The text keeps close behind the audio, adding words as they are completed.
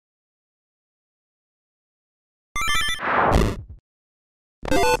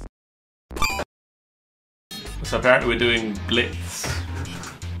So apparently we're doing Blitz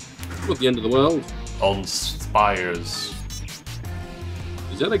Not the end of the world. on Spires.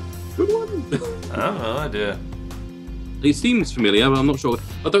 Is that a good one? I have no idea. It seems familiar, but I'm not sure.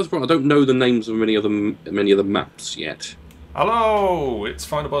 I don't know the names of many of the maps yet. Hello, it's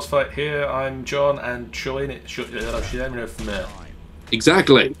Final Boss Fight here. I'm John, and Sean.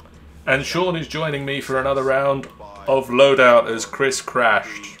 Exactly. And Sean is joining me for another round of Loadout as Chris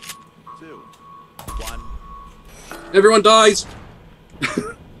crashed. 2, 1. Everyone dies.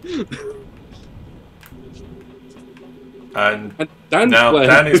 And Dan's now playing.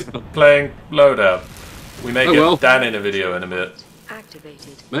 Dan is playing Loadout. We may Oh, get well. Dan in a video in a minute.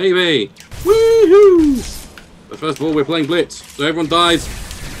 Activated. Maybe. Woohoo! But first of all, we're playing Blitz, so everyone dies.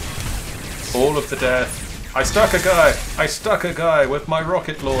 All of the death. I stuck a guy. I stuck a guy with my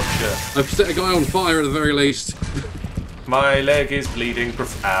rocket launcher. I've set a guy on fire at the very least. My leg is bleeding.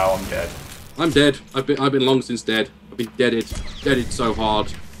 Ow, I'm dead. I'm dead. I've been long since dead. I've been deaded so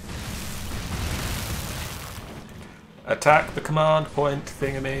hard. Attack the command point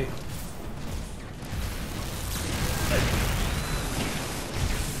thingamy.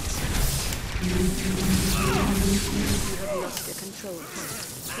 You have lost a control point.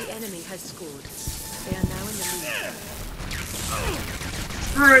 The enemy has scored. They are now in the lead.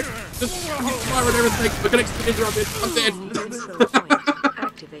 Alright, just fire at everything. My connection's interrupted. I'm dead. Control point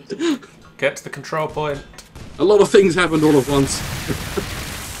activated. Get to the control point. A lot of things happened all at once.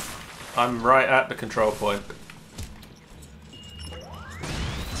 I'm right at the control point.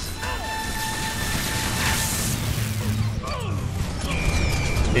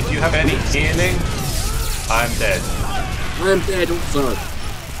 If you have any healing, I'm dead. I am dead also.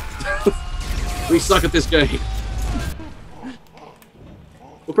 We suck at this game.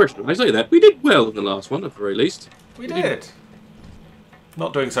 Well, Christian, I say that. We did well in the last one, at the very least. We did.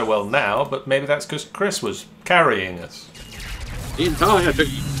 Not doing so well now, but maybe that's because Chris was carrying us. The entire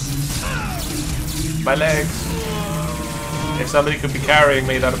team. My legs. If somebody could be carrying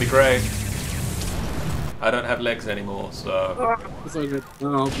me, that'd be great. I don't have legs anymore, so...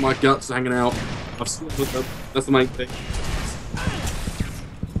 Oh, my guts are hanging out. That's the main thing.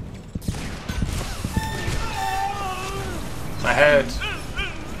 My head.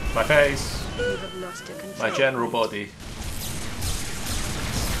 My face. You have lost a control My general body.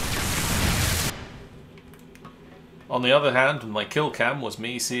 On the other hand, my kill cam was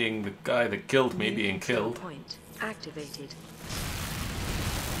me seeing the guy that killed me being killed. point activated.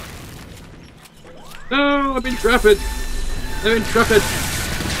 No, I've been trapped. I've been trapped.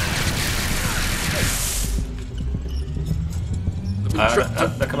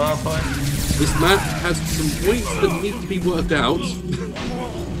 At the command point. This map has some points that need to be worked out.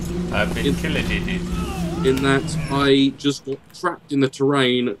 I've been killing it. In that I just got trapped in the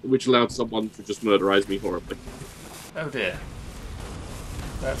terrain, which allowed someone to just murderize me horribly. Oh dear.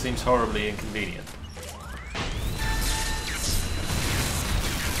 That seems horribly inconvenient.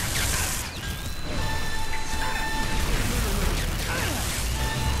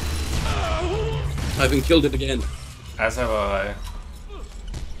 I've been killed it again. As have I.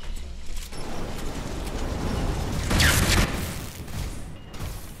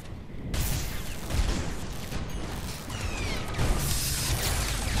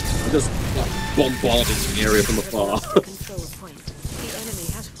 I'm just like, bombarding the area from afar. Control point. The enemy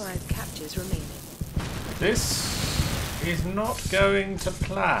has 5 captures remaining. This is not going to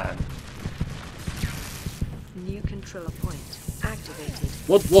plan. New control point activated.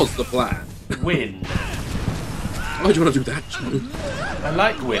 What was the plan? Win. Why do you want to do that, Joe? I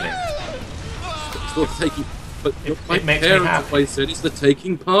like winning. It's not taking... But It my makes me parents happy. always said it's the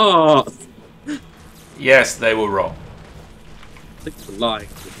taking part. Yes, they were wrong. I think it's a lie.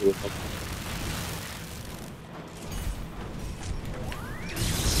 Control point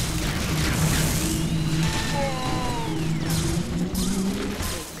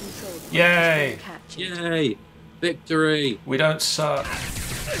Yay! captured. Yay! Victory! We don't suck.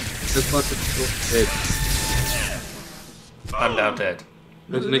 Just like the I'm now dead.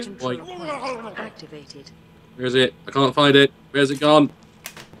 Where's the next Control point? point activated. Where is it? I can't find it. Where's it gone?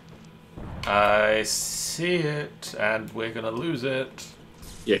 I see it, and we're gonna lose it.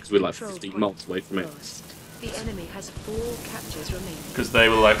 Yeah, because we're like Control 15 point miles away from it. lost. The enemy has 4 captures remaining. Because they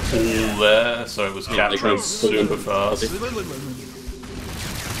were like all there, so it was Yeah, they capturing go super fast. New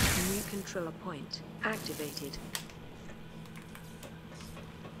controller point activated.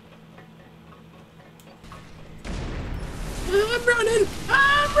 I'm running!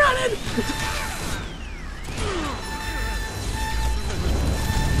 I'm running!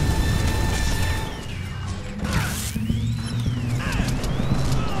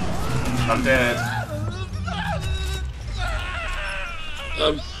 I'm dead.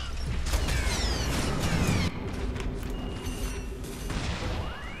 them.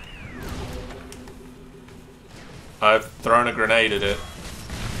 I've thrown a grenade at it.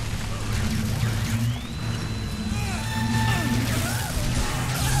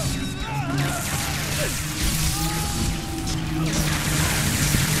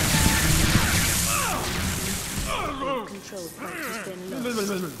 Control point has been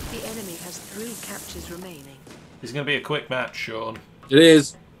lost. The enemy has 3 captures remaining. It's going to be a quick match, Sean. It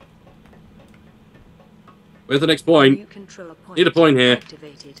is. Where's the next point? New control point Need a point here.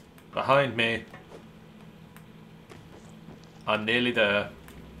 activated. Behind me. I'm nearly there.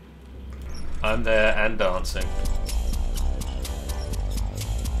 I'm there and dancing.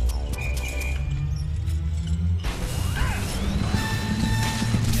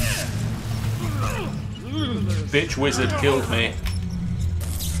 Bitch wizard killed me.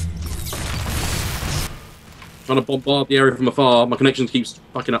 Trying to bombard the area from afar. My connection keeps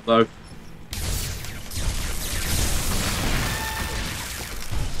fucking up though.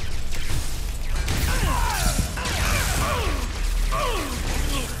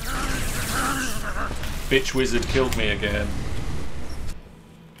 Bitch wizard killed me again.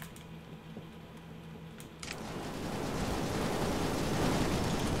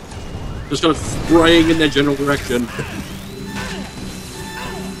 Just kind of spraying in their general direction.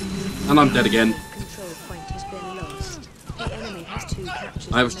 And I'm dead again. Control point has been lost. The enemy has 2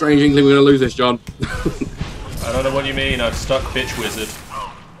 captures. I have a strange inkling we're going to lose this, John. I don't know what you mean, I've stuck bitch wizard.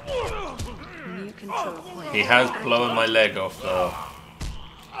 New control point. He has blown my leg off though.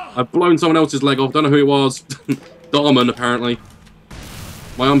 I've blown someone else's leg off. Don't know who it was. Darman, apparently.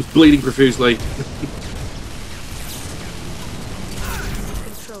 My arm's bleeding profusely.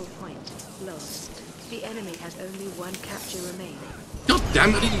 Control point lost. The enemy has only 1 capture remaining. God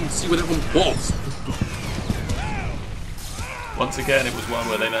damn it, I didn't even see where that one was. Once again, it was one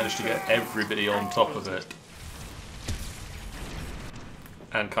where they managed to get everybody on top of it.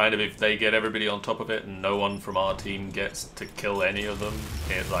 And kind of if they get everybody on top of it and no one from our team gets to kill any of them,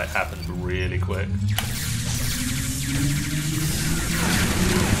 it like happens really quick.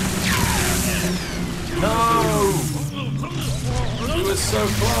 No! He was so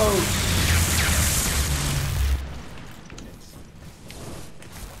close!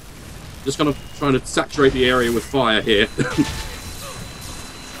 Just kind of trying to saturate the area with fire here.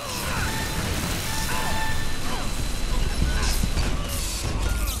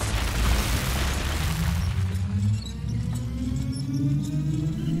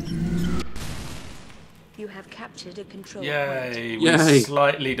 You have captured a control Yay, point. we Yay.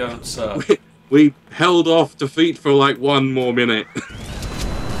 slightly don't suck. We held off defeat for like 1 more minute.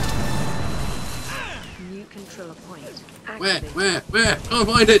 New control point Where? activated. Where? Can't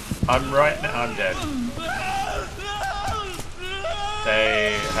find it. I'm right now, I'm dead.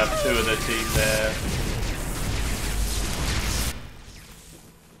 They have 2 of the team there.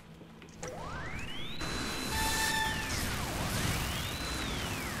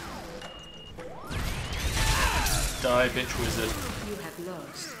 Die, bitch wizard. You have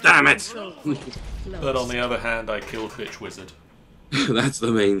lost. Damn it. Control point lost. But on the other hand, I killed bitch wizard. That's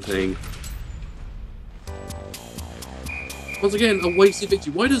the main thing. Once again, a wasted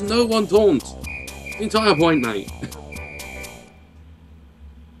victory. Why does no one taunt? The entire point, mate.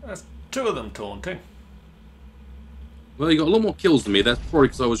 That's 2 of them taunting. Well, you got a lot more kills than me. That's probably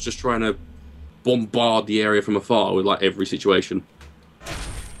because I was just trying to bombard the area from afar with like every situation.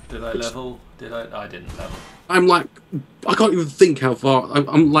 Did I level? Did I? I didn't level. I'm like, I can't even think how far.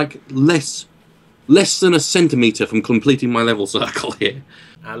 I'm like less than a centimetre from completing my level circle here.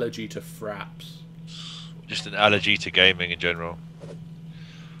 Allergy to fraps. Just an allergy to gaming in general.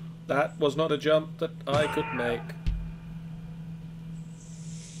 That was not a jump that I could make.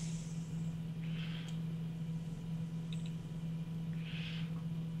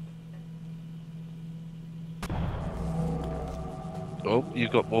 Oh,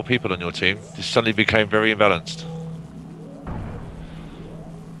 you've got more people on your team. This suddenly became very imbalanced.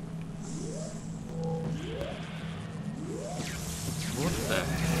 What the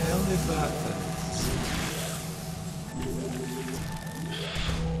hell is that thing?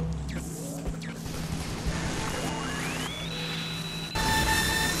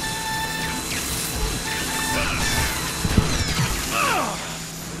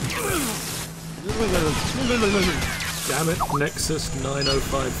 Damn it, Nexus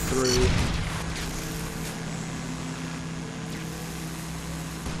 9053.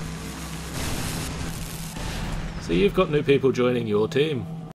 So you've got new people joining your team.